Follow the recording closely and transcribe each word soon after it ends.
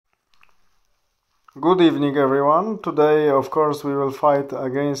Good evening, everyone. Today, of course, we will fight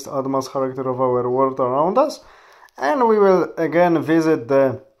against advanced character of our world around us, and we will again visit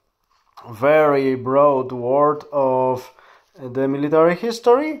the very broad world of the military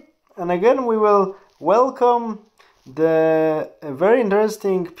history. And again, we will welcome the very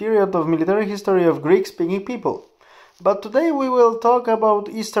interesting period of military history of Greek-speaking people. But today we will talk about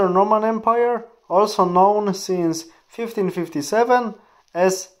Eastern Roman Empire, also known since 1557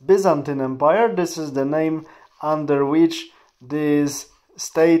 as Byzantine Empire. This is the name under which this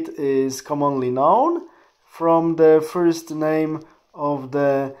state is commonly known, from the first name of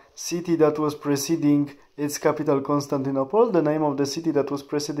the city that was preceding its capital Constantinople. The name of the city that was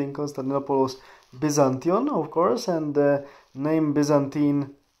preceding Constantinople was Byzantion, of course, and the name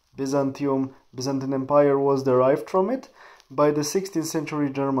Byzantine Empire was derived from it by the 16th century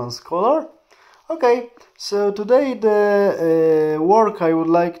German scholar. Okay, so today the work I would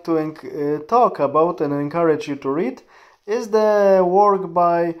like to talk about and encourage you to read is the work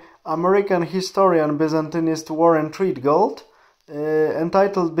by American historian Byzantinist Warren Treadgold,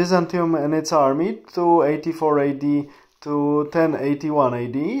 entitled Byzantium and its Army, 284 AD to 1081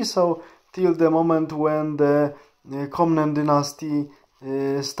 AD, so till the moment when the Comnene dynasty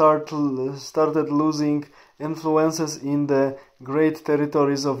started losing influences in the great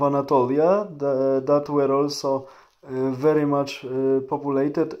territories of Anatolia that were also very much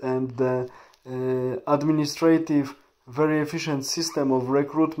populated, and the administrative, very efficient system of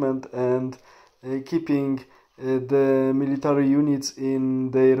recruitment and keeping the military units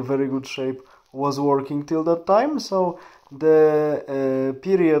in their very good shape was working till that time. So the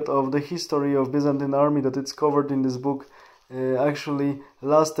period of the history of Byzantine army that it's covered in this book actually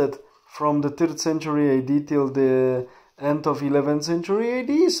lasted from the 3rd century AD till the end of 11th century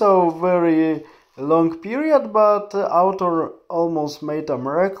AD, so very long period, but the author almost made a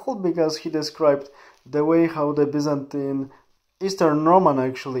miracle because he described the way how the Byzantine Eastern Roman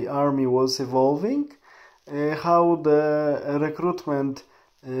actually army was evolving, how the recruitment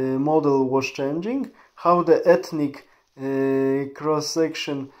model was changing, how the ethnic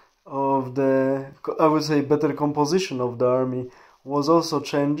cross-section of the, I would say, better composition of the army was also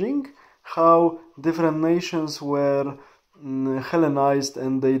changing, how different nations were Hellenized,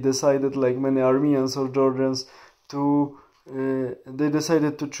 and they decided, like many Armenians or Georgians, they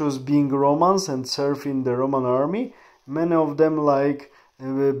decided to choose being Romans and serve in the Roman army. Many of them, like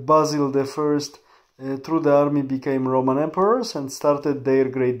Basil I, through the army became Roman emperors and started their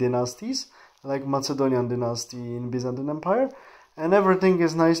great dynasties, like Macedonian dynasty in Byzantine Empire, and everything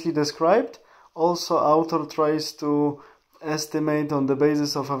is nicely described. Also, author tries to estimate on the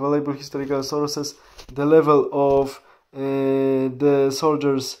basis of available historical sources the level of the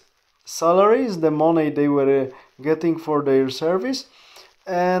soldiers' salaries, the money they were getting for their service,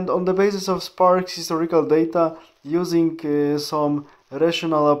 and on the basis of sparse historical data, using some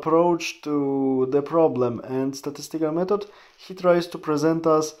rational approach to the problem and statistical method, he tries to present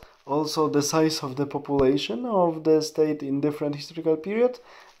us also the size of the population of the state in different historical periods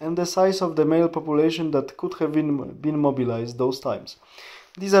and the size of the male population that could have been mobilized those times.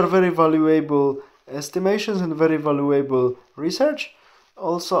 These are very valuable estimations and very valuable research.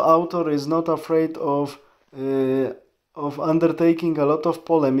 Also, author is not afraid of undertaking a lot of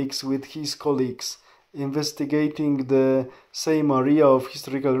polemics with his colleagues, investigating the same area of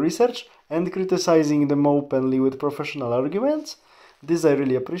historical research and criticizing them openly with professional arguments. This I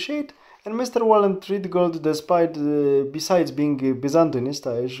really appreciate. And Mr. Warren Treadgold, besides being a Byzantinist,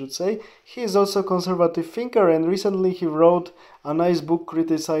 I should say, he is also a conservative thinker, and recently he wrote a nice book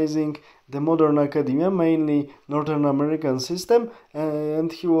criticizing the modern academia, mainly Northern American system,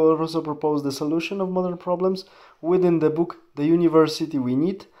 and he will also propose the solution of modern problems within the book The University We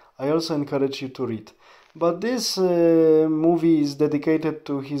Need. I also encourage you to read. But this movie is dedicated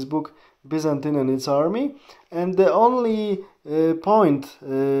to his book Byzantine and its Army, and the only point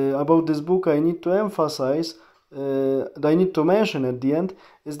about this book I need to emphasize, I need to mention at the end,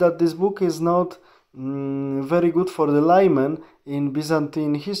 is that this book is not very good for the layman in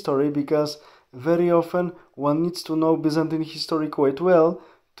Byzantine history, because very often one needs to know Byzantine history quite well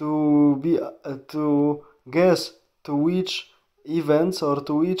to guess to which events or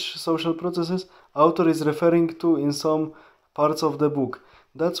to which social processes author is referring to in some parts of the book.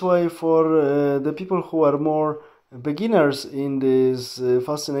 That's why for the people who are more beginners in this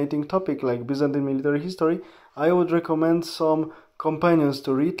fascinating topic like Byzantine military history, I would recommend some companions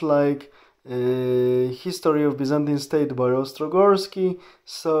to read, like History of Byzantine State by Ostrogorsky,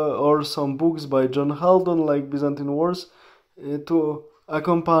 or some books by John Haldon like Byzantine Wars, to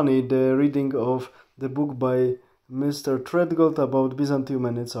accompany the reading of the book by Mr. Treadgold about Byzantium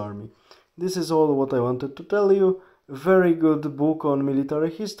and its army. this is all what I wanted to tell you. Very good book on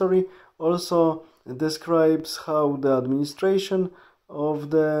military history. Also describes how the administration of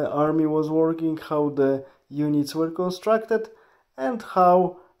the army was working, how the units were constructed, and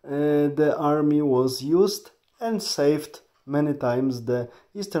how the army was used and saved many times the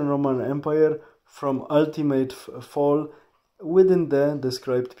Eastern Roman Empire from ultimate fall within the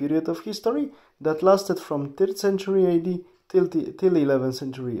described period of history that lasted from 3rd century AD till 11th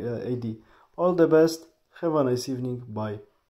century AD. All the best. Have a nice evening. Bye.